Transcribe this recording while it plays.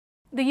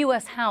The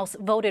U.S. House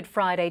voted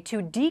Friday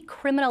to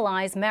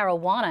decriminalize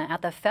marijuana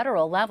at the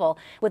federal level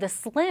with a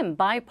slim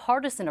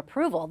bipartisan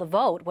approval. The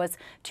vote was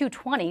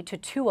 220 to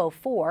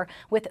 204,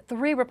 with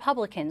 3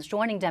 Republicans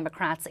joining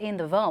Democrats in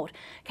the vote,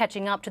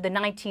 catching up to the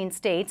 19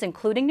 states,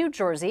 including New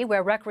Jersey,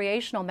 where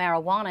recreational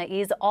marijuana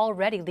is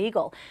already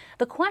legal.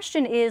 The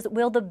question is,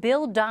 will the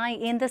bill die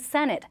in the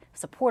Senate?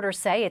 Supporters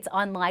say it's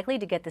unlikely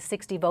to get the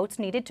 60 votes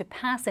needed to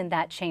pass in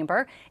that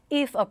chamber.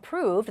 If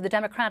approved, the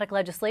Democratic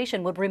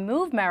legislation would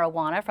remove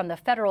marijuana from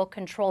the federal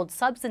controlled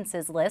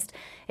substances list,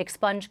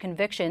 expunge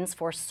convictions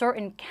for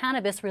certain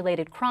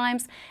cannabis-related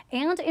crimes,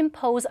 and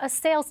impose a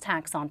sales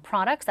tax on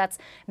products that's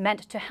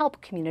meant to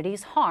help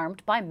communities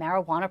harmed by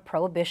marijuana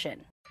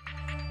prohibition.